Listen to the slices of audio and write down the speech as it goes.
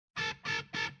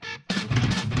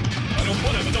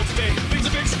today. Things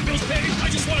are fixed, bills paid. I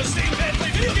just want to stay in bed,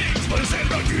 play video games. But instead,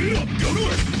 I go to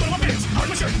work, put on my pants, hard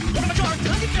my shirt, walk in my car,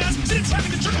 till I get gas, sit in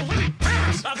traffic and circle, let me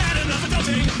pass. I've had enough of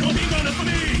adulting, no being done up for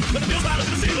me. Let the bills pile up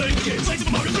to the ceiling, it's late to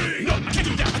the Mario 3. No, I can't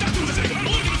do that, I gotta do the thing, I'm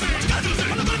gonna do the thing, I gotta do the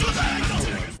thing, I'm gonna do the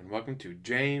thing. And welcome to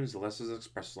James, the Lester's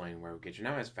Express Lane, where we get you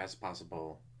now as fast as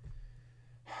possible.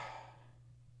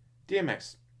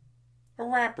 DMX, a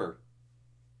rapper.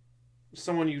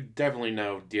 Someone you definitely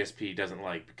know DSP doesn't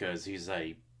like because he's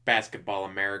a basketball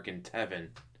American Tevin.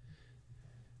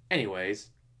 Anyways,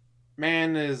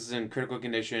 man is in critical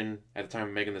condition at the time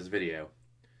of making this video.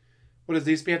 What does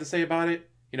DSP have to say about it?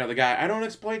 You know, the guy, I don't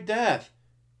exploit death.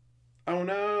 Oh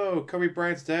no, Kobe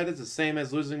Bryant's dead is the same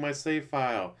as losing my save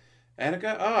file.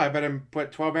 Attica? Oh, I better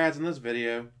put 12 ads in this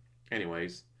video.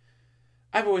 Anyways,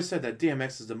 I've always said that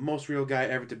DMX is the most real guy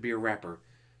ever to be a rapper.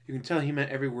 You can tell he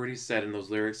meant every word he said in those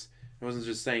lyrics. He wasn't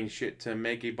just saying shit to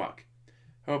make a buck.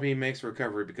 I hope he makes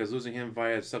recovery because losing him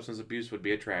via substance abuse would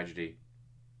be a tragedy.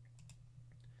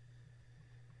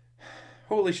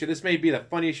 Holy shit, this may be the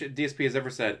funniest shit DSP has ever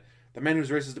said. The man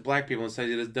who's racist to black people and says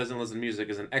he doesn't listen to music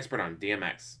is an expert on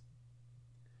DMX.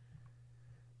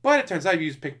 But it turns out if you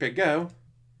use Pick Pick Go,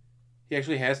 he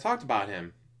actually has talked about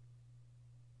him.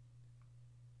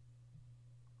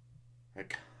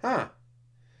 Like, huh.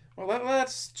 Well,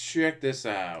 let's check this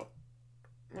out.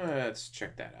 Let's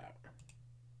check that out.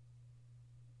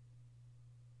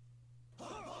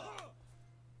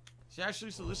 See, I actually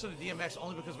used to listen to DMX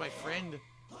only because my friend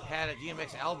had a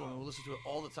DMX album and we listened to it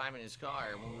all the time in his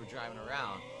car when we were driving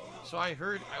around. So I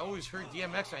always heard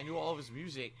DMX. I knew all of his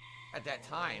music at that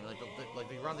time, like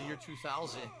around the year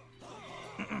 2000.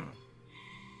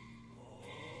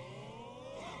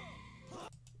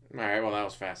 Alright, well that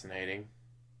was fascinating.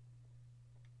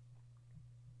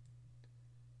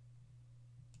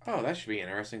 Oh, that should be an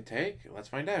interesting take. Let's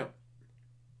find out.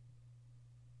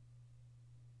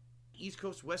 East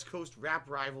Coast, West Coast rap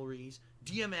rivalries,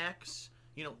 DMX,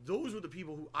 you know, those were the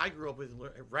people who I grew up with in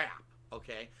rap,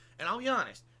 okay? And I'll be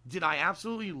honest, did I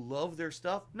absolutely love their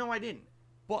stuff? No, I didn't.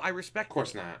 But I respect it. Of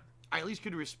course not. I at least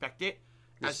could respect it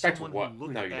Respect as someone what? who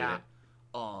looked No, you at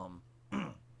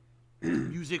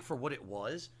music for what it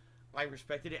was. I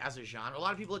respected it as a genre. A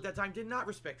lot of people at that time did not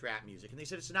respect rap music, and they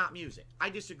said it's not music. I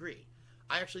disagree.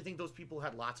 I actually think those people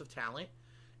had lots of talent,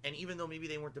 and even though maybe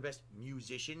they weren't the best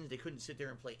musicians, they couldn't sit there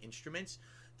and play instruments,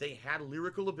 they had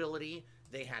lyrical ability,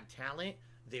 they had talent,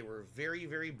 they were very,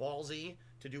 very ballsy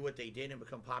to do what they did and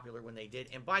become popular when they did.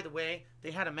 And by the way,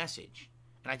 they had a message.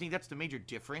 And I think that's the major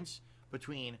difference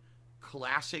between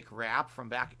classic rap from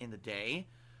back in the day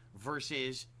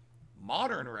versus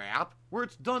modern rap, where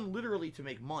it's done literally to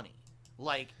make money.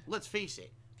 Like, let's face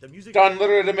it, the music... Done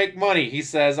literally to make money, he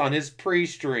says on his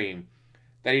pre-stream.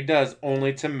 That he does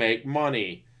only to make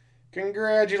money.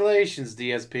 Congratulations,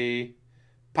 DSP.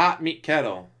 Pot meet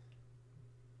kettle.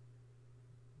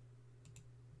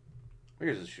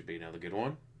 Here's this should be another good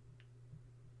one.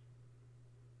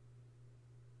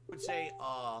 I would say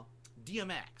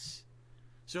DMX.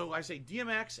 So I say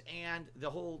DMX and the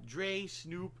whole Dre,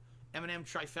 Snoop, Eminem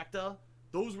trifecta.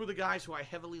 Those were the guys who I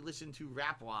heavily listened to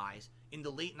rap-wise in the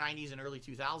late 90s and early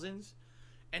 2000s.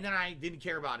 And then I didn't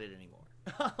care about it anymore.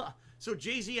 So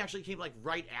Jay-Z actually came like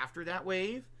right after that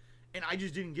wave, and I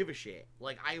just didn't give a shit.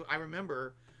 Like I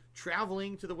remember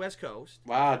traveling to the West Coast.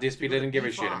 Wow, DSP didn't give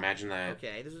a shit. Imagine that.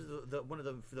 Okay, this is one of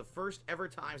the first ever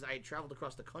times I had traveled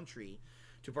across the country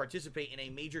to participate in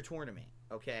a major tournament.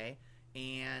 Okay,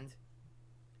 and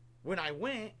when I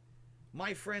went,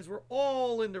 my friends were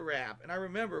all into rap, and I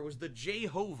remember it was the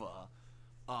Jehovah.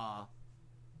 What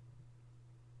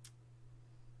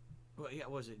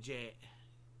was it?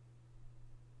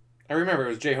 I remember it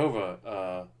was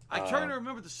Jehovah. I'm trying to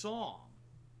remember the song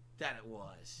that it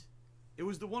was. It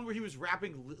was the one where he was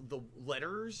rapping the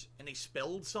letters and they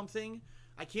spelled something.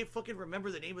 I can't fucking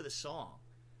remember the name of the song.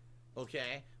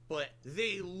 Okay? But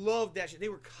they loved that shit. They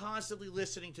were constantly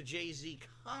listening to Jay-Z.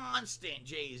 Constant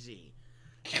Jay-Z.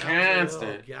 Constant.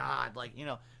 Like, oh, God. Like, you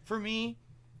know, for me,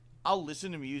 I'll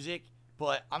listen to music,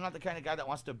 but I'm not the kind of guy that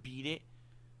wants to beat it.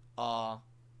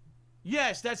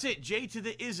 Yes, that's it. J to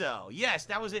the Izzo. Yes,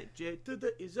 that was it. J to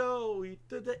the Izzo, E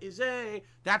to the Izzy.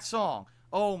 That song.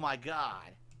 Oh, my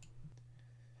God.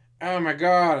 Oh, my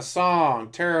God. A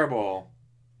song. Terrible.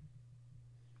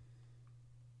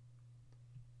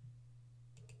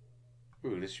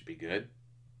 Ooh, this should be good.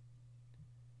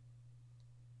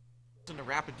 Listen to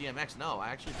rap at DMX? No, I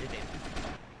actually didn't.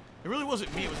 It really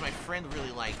wasn't me. It was my friend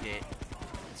really liked it.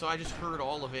 So I just heard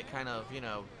all of it kind of, you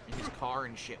know, in his car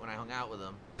and shit when I hung out with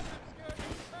him.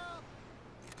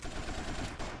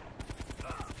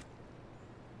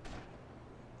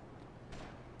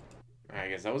 Alright,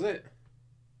 guess that was it.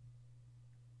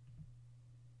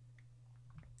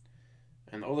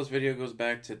 And the oldest video goes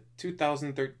back to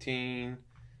 2013.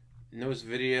 Newest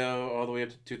video all the way up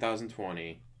to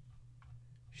 2020.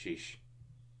 Sheesh.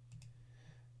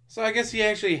 So I guess he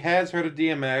actually has heard of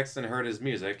DMX and heard his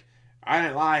music. I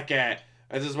didn't like it.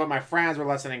 This is what my friends were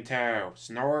listening to.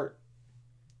 Snort.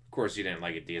 Of course you didn't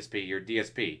like it, DSP. You're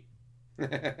DSP.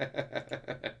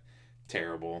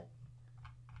 Terrible.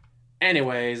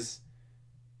 Anyways,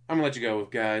 I'm gonna let you go,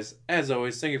 guys. As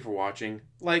always, thank you for watching.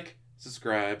 Like,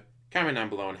 subscribe, comment down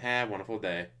below, and have a wonderful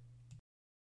day.